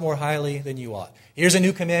yourself more highly than you ought. Here's a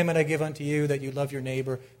new commandment I give unto you, that you love your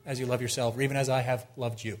neighbor as you love yourself, or even as I have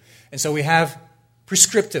loved you. And so we have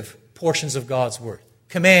prescriptive portions of God's Word,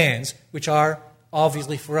 commands which are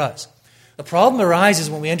obviously for us. The problem arises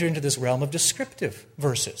when we enter into this realm of descriptive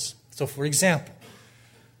verses. So, for example,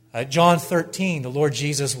 John 13, the Lord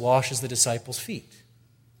Jesus washes the disciples' feet.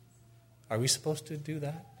 Are we supposed to do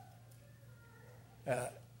that?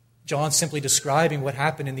 John's simply describing what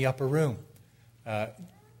happened in the upper room. The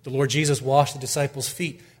Lord Jesus washed the disciples'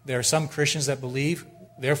 feet. There are some Christians that believe,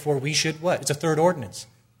 therefore we should what? It's a third ordinance,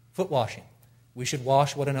 foot washing. We should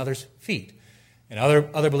wash one another's feet. And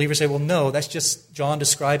other believers say, well, no, that's just John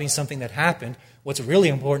describing something that happened. What's really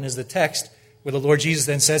important is the text where the Lord Jesus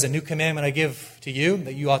then says, a new commandment I give to you,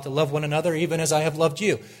 that you ought to love one another even as I have loved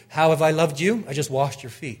you. How have I loved you? I just washed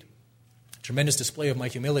your feet. Tremendous display of my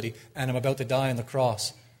humility, and I'm about to die on the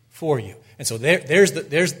cross for you. And so there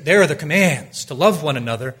are the commands to love one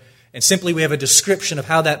another, and simply we have a description of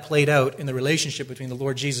how that played out in the relationship between the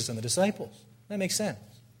Lord Jesus and the disciples. That makes sense.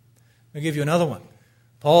 I'll give you another one.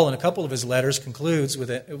 Paul, in a couple of his letters, concludes with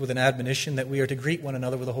an admonition that we are to greet one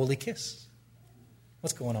another with a holy kiss.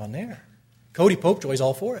 What's going on there? Cody Popejoy's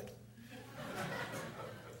all for it.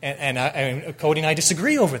 And Cody and I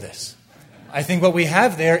disagree over this. I think what we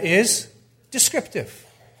have there is descriptive.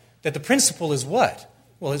 That the principle is what?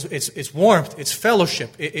 Well, it's warmth, it's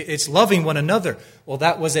fellowship, it's loving one another. Well,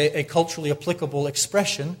 that was a culturally applicable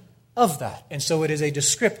expression of that. And so it is a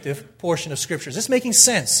descriptive portion of Scripture. Is this making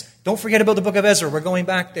sense? Don't forget about the book of Ezra. We're going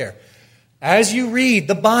back there. As you read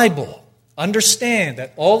the Bible, understand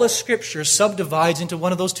that all the Scripture subdivides into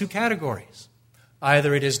one of those two categories.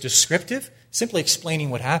 Either it is descriptive, simply explaining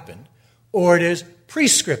what happened, or it is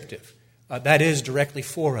prescriptive. That is directly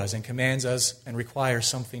for us and commands us and requires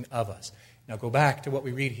something of us. Now go back to what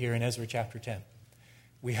we read here in Ezra chapter 10.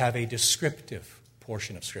 We have a descriptive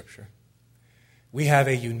portion of Scripture. We have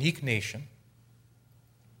a unique nation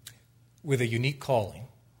with a unique calling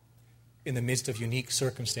in the midst of unique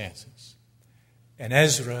circumstances. And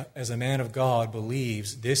Ezra, as a man of God,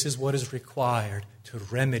 believes this is what is required to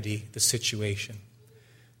remedy the situation,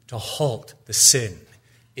 to halt the sin.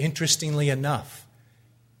 Interestingly enough,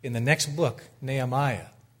 in the next book, Nehemiah,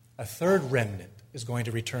 a third remnant is going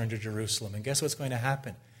to return to Jerusalem. And guess what's going to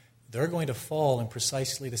happen? They're going to fall in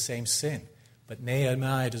precisely the same sin. But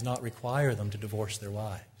Nehemiah does not require them to divorce their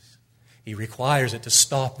wives. He requires it to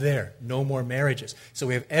stop there. No more marriages. So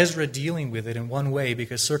we have Ezra dealing with it in one way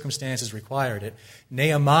because circumstances required it.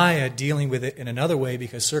 Nehemiah dealing with it in another way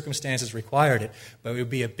because circumstances required it. But it would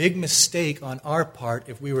be a big mistake on our part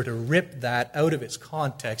if we were to rip that out of its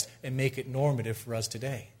context and make it normative for us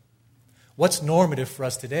today. What's normative for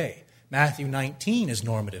us today? Matthew 19 is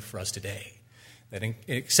normative for us today. That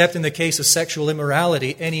except in the case of sexual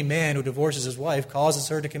immorality, any man who divorces his wife causes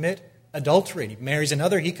her to commit adultery. He marries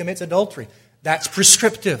another, he commits adultery. That's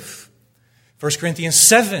prescriptive. 1 Corinthians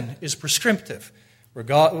 7 is prescriptive,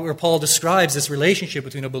 where Paul describes this relationship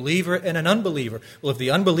between a believer and an unbeliever. Well, if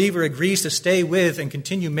the unbeliever agrees to stay with and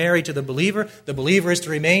continue married to the believer is to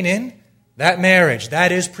remain in that marriage.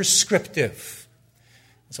 That is prescriptive.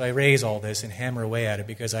 So I raise all this and hammer away at it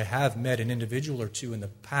because I have met an individual or two in the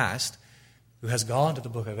past who has gone to the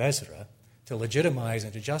book of Ezra to legitimize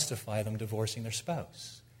and to justify them divorcing their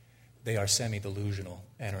spouse. They are semi-delusional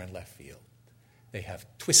and are in left field. They have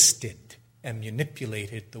twisted and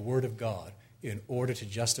manipulated the Word of God in order to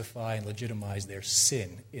justify and legitimize their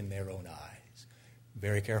sin in their own eyes.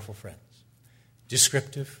 Very careful, friends.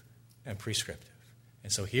 Descriptive and prescriptive.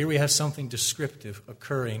 And so here we have something descriptive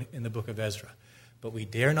occurring in the book of Ezra. But we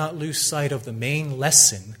dare not lose sight of the main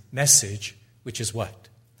message, which is what?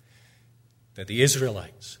 That the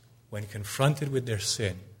Israelites, when confronted with their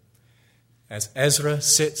sin, as Ezra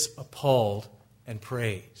sits appalled and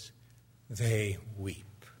prays, they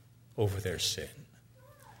weep over their sin.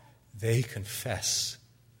 They confess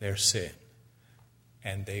their sin,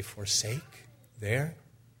 and they forsake their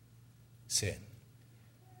sin.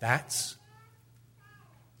 That's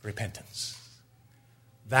repentance.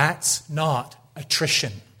 That's not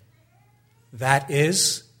attrition. That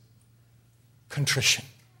is contrition.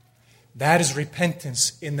 That is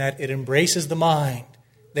repentance in that it embraces the mind.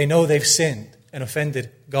 They know they've sinned and offended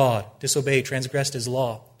God, disobeyed, transgressed His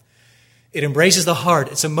law. It embraces the heart.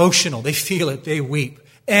 It's emotional. They feel it. They weep.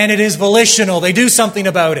 And it is volitional. They do something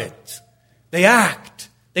about it. They act.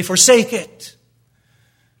 They forsake it.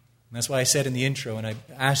 And that's why I said in the intro, and I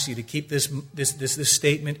ask you to keep this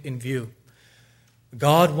statement in view.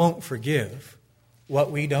 God won't forgive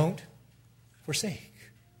what we don't forsake.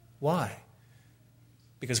 Why?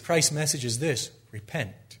 Because Christ's message is this: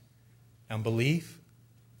 repent and believe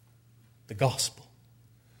the gospel.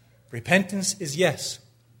 Repentance is, yes,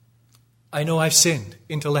 I know I've sinned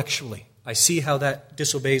intellectually. I see how that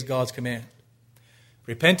disobeys God's command.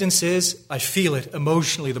 Repentance is, I feel it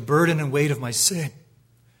emotionally, the burden and weight of my sin.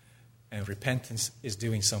 And repentance is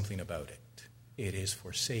doing something about it. It is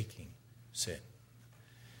forsaking sin.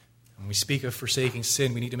 When we speak of forsaking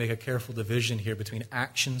sin, we need to make a careful division here between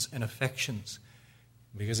actions and affections,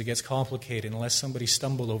 because it gets complicated. Unless somebody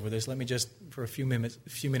stumbled over this, let me just, for a few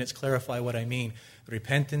minutes, clarify what I mean.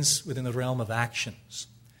 Repentance within the realm of actions.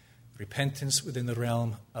 Repentance within the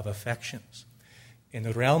realm of affections. In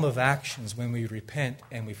the realm of actions, when we repent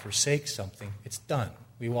and we forsake something, it's done.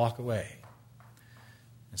 We walk away.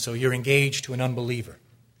 And so you're engaged to an unbeliever.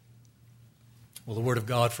 Well, the Word of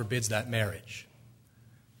God forbids that marriage.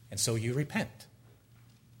 And so you repent.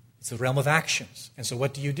 It's the realm of actions. And so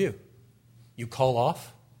what do? You call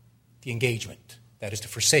off the engagement. That is to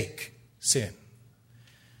forsake sin.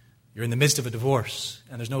 You're in the midst of a divorce,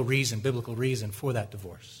 and there's no reason, biblical reason, for that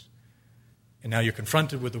divorce. And now you're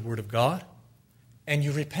confronted with the Word of God, and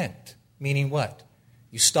you repent. Meaning what?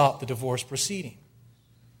 You stop the divorce proceeding.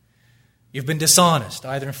 You've been dishonest,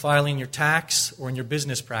 either in filing your tax or in your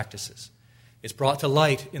business practices. It's brought to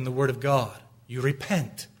light in the Word of God. You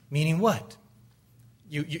repent. Meaning what?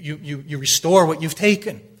 You restore what you've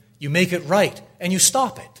taken. You make it right, and you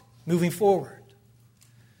stop it, moving forward.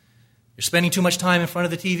 You're spending too much time in front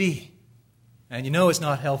of the TV, and you know it's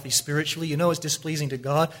not healthy spiritually. You know it's displeasing to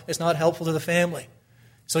God. It's not helpful to the family.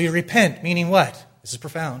 So you repent, meaning what? This is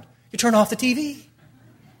profound. You turn off the TV.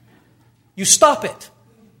 You stop it.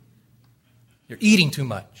 You're eating too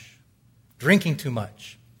much, drinking too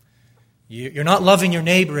much. You're not loving your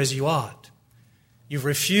neighbor as you ought. You've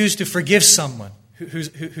refused to forgive someone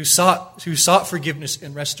who sought forgiveness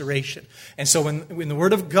and restoration. And so when the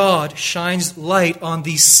Word of God shines light on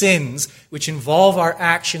these sins which involve our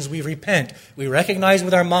actions, we repent. We recognize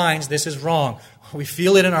with our minds this is wrong. We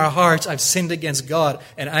feel it in our hearts, I've sinned against God,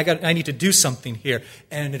 and I need to do something here.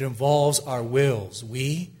 And it involves our wills.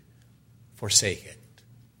 We forsake it.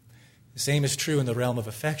 The same is true in the realm of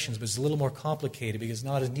affections, but it's a little more complicated because it's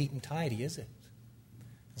not as neat and tidy, is it?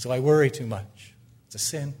 And so I worry too much. It's a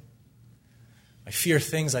sin. I fear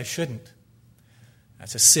things I shouldn't.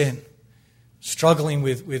 That's a sin. Struggling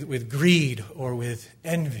with greed or with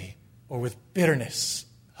envy or with bitterness,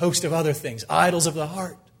 a host of other things, idols of the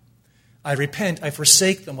heart. I repent, I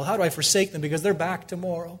forsake them. Well, how do I forsake them? Because they're back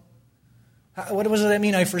tomorrow. What does that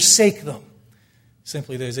mean, I forsake them?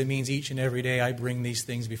 Simply this, it means each and every day I bring these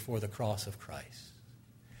things before the cross of Christ.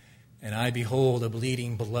 And I behold a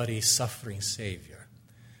bleeding, bloody, suffering Savior.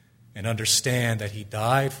 And understand that He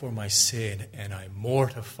died for my sin, and I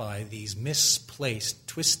mortify these misplaced,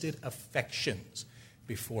 twisted affections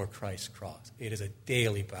before Christ's cross. It is a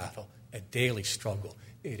daily battle, a daily struggle.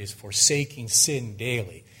 It is forsaking sin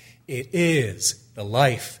daily. It is the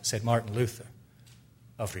life, said Martin Luther,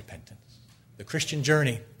 of repentance. The Christian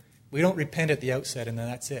journey, we don't repent at the outset and then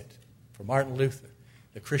that's it. For Martin Luther,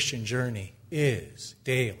 the Christian journey is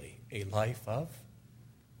daily a life of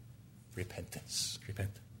repentance.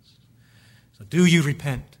 Repentance. So do you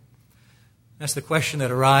repent? That's the question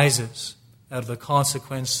that arises out of the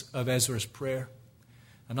consequence of Ezra's prayer.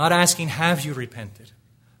 I'm not asking, have you repented?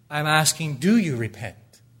 I'm asking, do you repent?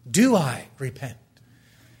 Do I repent?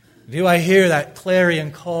 Do I hear that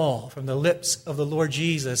clarion call from the lips of the Lord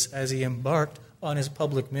Jesus as He embarked on His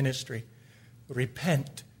public ministry?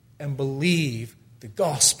 Repent and believe the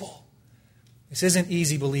gospel. This isn't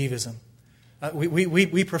easy believism.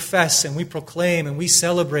 We profess and we proclaim and we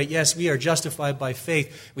celebrate, yes, we are justified by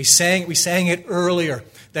faith. We sang it earlier,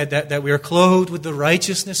 that we are clothed with the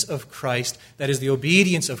righteousness of Christ, that is the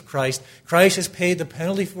obedience of Christ. Christ has paid the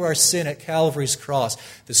penalty for our sin at Calvary's cross.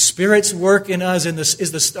 The Spirit's work in us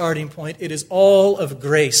is the starting point. It is all of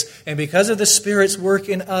grace. And because of the Spirit's work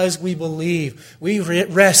in us, we believe. We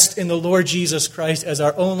rest in the Lord Jesus Christ as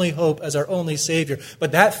our only hope, as our only Savior.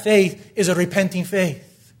 But that faith is a repenting faith.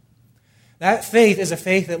 That faith is a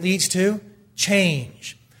faith that leads to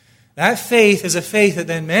change. That faith is a faith that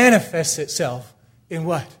then manifests itself in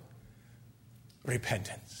what?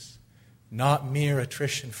 Repentance. Not mere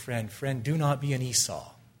attrition, friend. Friend, do not be an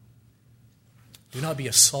Esau. Do not be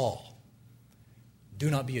a Saul. Do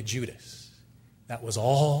not be a Judas. That was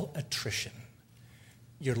all attrition.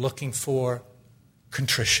 You're looking for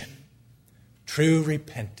contrition. True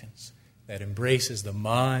repentance that embraces the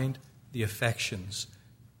mind, the affections,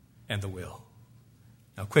 and the will.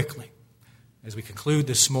 Now quickly, as we conclude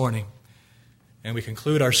this morning, and we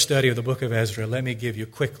conclude our study of the book of Ezra, let me give you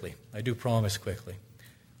quickly, I do promise quickly,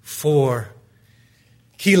 4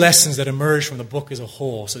 key lessons that emerge from the book as a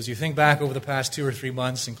whole. So as you think back over the past 2 or 3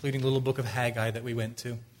 months, including the little book of Haggai that we went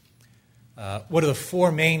to, what are the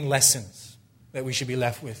 4 main lessons that we should be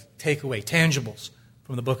left with? Takeaway, tangibles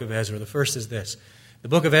from the book of Ezra. The first is this. The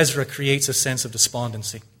book of Ezra creates a sense of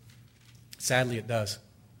despondency. Sadly, it does.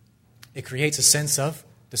 It creates a sense of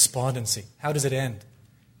despondency. How does it end?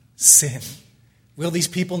 Sin. Will these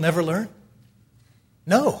people never learn?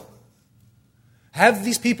 No. Have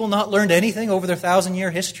these people not learned anything over their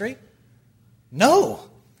 1,000-year history? No.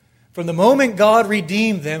 From the moment God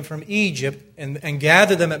redeemed them from Egypt and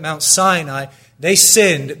gathered them at Mount Sinai, they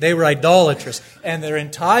sinned, they were idolatrous, and their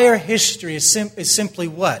entire history is simply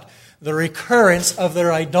what? The recurrence of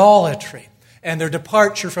their idolatry and their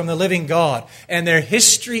departure from the living God. And their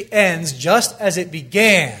history ends just as it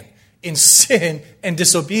began, in sin and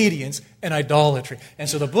disobedience and idolatry. And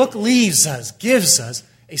so the book gives us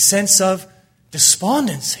a sense of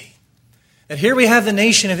despondency. That here we have the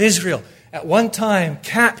nation of Israel, at one time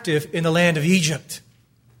captive in the land of Egypt.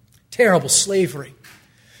 Terrible slavery.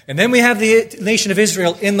 And then we have the nation of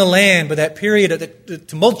Israel in the land, but that period, the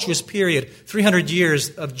tumultuous period, 300 years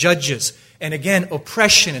of judges, and again,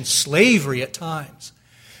 oppression and slavery at times.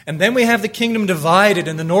 And then we have the kingdom divided,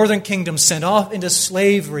 and the northern kingdom sent off into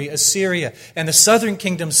slavery, Assyria, and the southern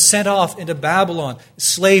kingdom sent off into Babylon,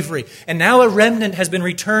 slavery. And now a remnant has been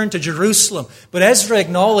returned to Jerusalem. But Ezra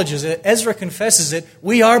acknowledges it, Ezra confesses it,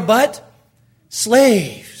 we are but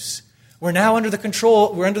slaves. We're now under the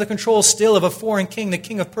control still of a foreign king, the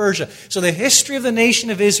king of Persia. So the history of the nation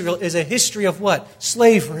of Israel is a history of what?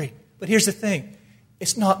 Slavery. But here's the thing,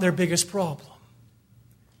 it's not their biggest problem.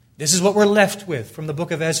 This is what we're left with from the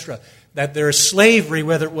book of Ezra, that there is slavery,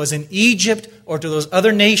 whether it was in Egypt or to those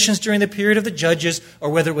other nations during the period of the judges,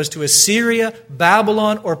 or whether it was to Assyria,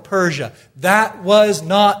 Babylon, or Persia. That was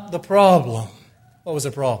not the problem. What was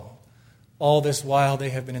the problem? All this while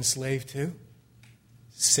they have been enslaved to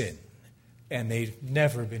sin, and they've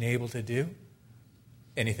never been able to do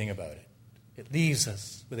anything about it. It leaves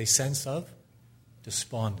us with a sense of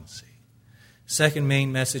despondency. Second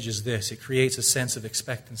main message is this. It creates a sense of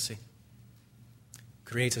expectancy. It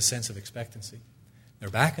creates a sense of expectancy. They're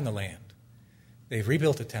back in the land. They've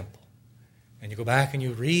rebuilt a temple. And you go back and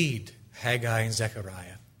you read Haggai and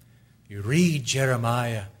Zechariah. You read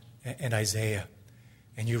Jeremiah and Isaiah.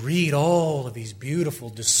 And you read all of these beautiful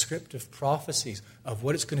descriptive prophecies of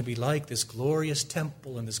what it's going to be like, this glorious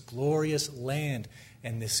temple and this glorious land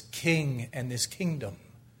and this king and this kingdom.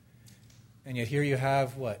 And yet here you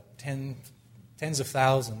have, tens of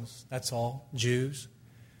thousands, that's all, Jews,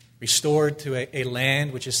 restored to a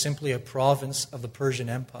land which is simply a province of the Persian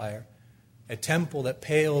Empire, a temple that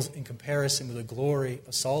pales in comparison to the glory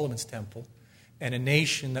of Solomon's temple, and a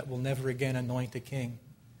nation that will never again anoint a king.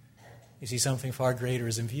 You see, something far greater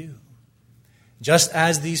is in view. Just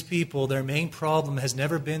as these people, their main problem has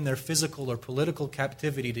never been their physical or political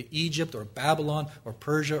captivity to Egypt or Babylon or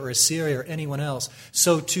Persia or Assyria or anyone else,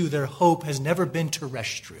 so too their hope has never been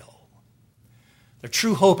terrestrial. Their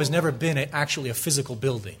true hope has never been actually a physical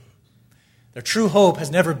building. Their true hope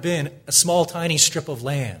has never been a small, tiny strip of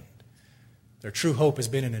land. Their true hope has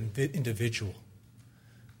been an individual.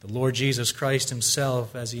 The Lord Jesus Christ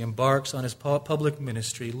himself, as he embarks on his public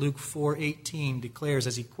ministry, Luke 4:18 declares,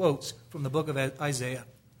 as he quotes from the book of Isaiah,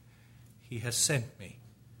 "He has sent me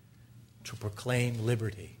to proclaim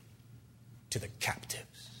liberty to the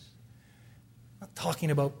captives." I'm not talking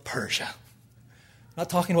about Persia. I'm not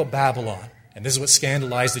talking about Babylon. And this is what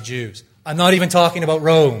scandalized the Jews. I'm not even talking about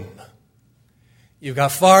Rome. You've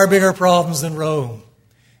got far bigger problems than Rome.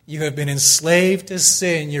 You have been enslaved to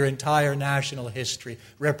sin your entire national history,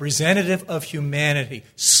 representative of humanity,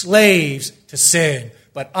 slaves to sin.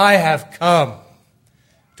 But I have come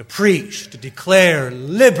to preach, to declare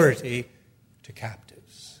liberty to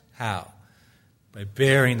captives. How? By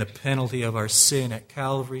bearing the penalty of our sin at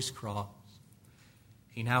Calvary's cross.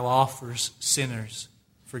 He now offers sinners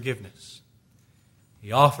forgiveness.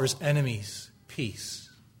 He offers enemies peace.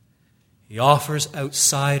 He offers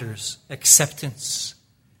outsiders acceptance.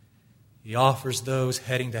 He offers those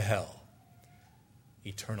heading to hell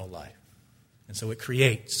eternal life. And so it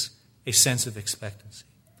creates a sense of expectancy.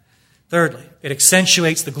 Thirdly, it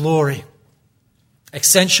accentuates the glory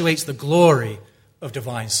of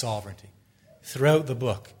divine sovereignty. Throughout the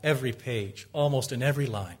book, every page, almost in every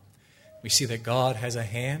line, we see that God has a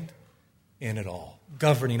hand in it all,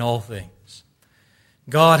 governing all things.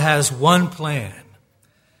 God has one plan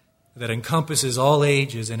that encompasses all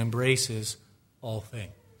ages and embraces all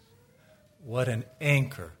things. What an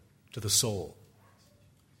anchor to the soul.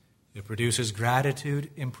 It produces gratitude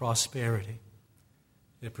in prosperity.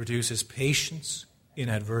 It produces patience in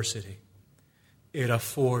adversity. It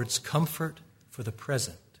affords comfort for the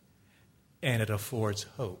present, and it affords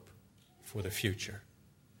hope for the future.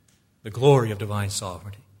 The glory of divine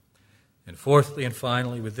sovereignty. And fourthly and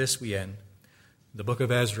finally, with this we end, the book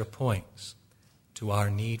of Ezra points to our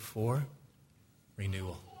need for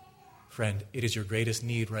renewal. Friend, it is your greatest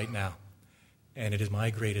need right now, and it is my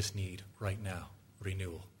greatest need right now,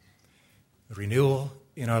 renewal. Renewal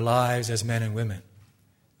in our lives as men and women.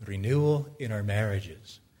 Renewal in our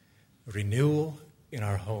marriages. Renewal in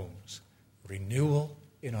our homes. Renewal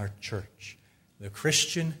in our church. The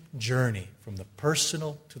Christian journey from the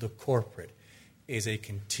personal to the corporate is a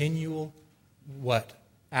continual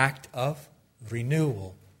act of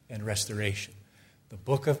renewal and restoration. The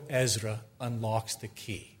book of Ezra unlocks the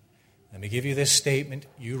key. Let me give you this statement.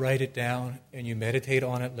 You write it down and you meditate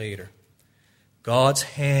on it later. God's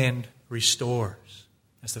hand restores.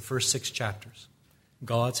 That's the first 6 chapters.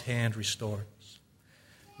 God's hand restores.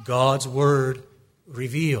 God's word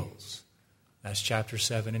reveals. That's chapter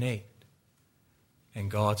 7 and 8. And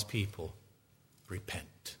God's people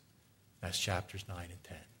repent. That's chapters 9 and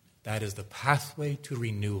 10. That is the pathway to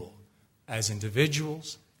renewal as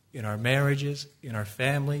individuals, in our marriages, in our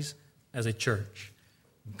families, as a church.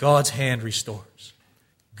 God's hand restores.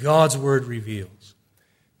 God's word reveals.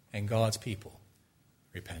 And God's people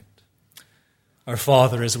repent. Our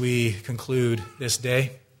Father, as we conclude this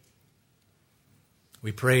day,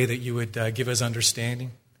 we pray that you would give us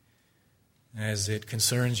understanding as it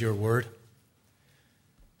concerns your word.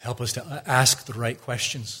 Help us to ask the right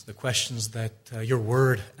questions, the questions that your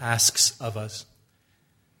word asks of us.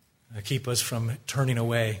 Keep us from turning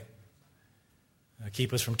away.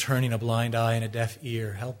 Keep us from turning a blind eye and a deaf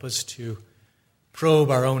ear. Help us to probe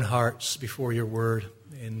our own hearts before your word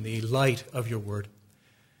in the light of your word.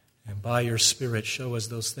 And by your Spirit, show us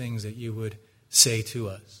those things that you would say to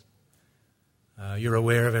us. You're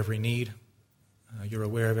aware of every need. You're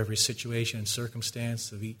aware of every situation and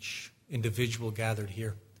circumstance of each individual gathered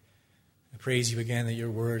here. I praise you again that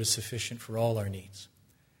your word is sufficient for all our needs.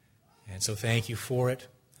 And so thank you for it.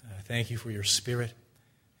 Thank you for your Spirit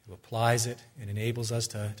who applies it and enables us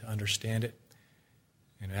to understand it.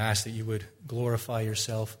 And I ask that you would glorify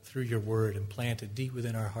yourself through your word and plant it deep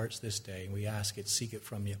within our hearts this day. And we ask it, seek it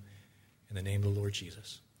from you. In the name of the Lord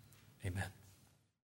Jesus. Amen.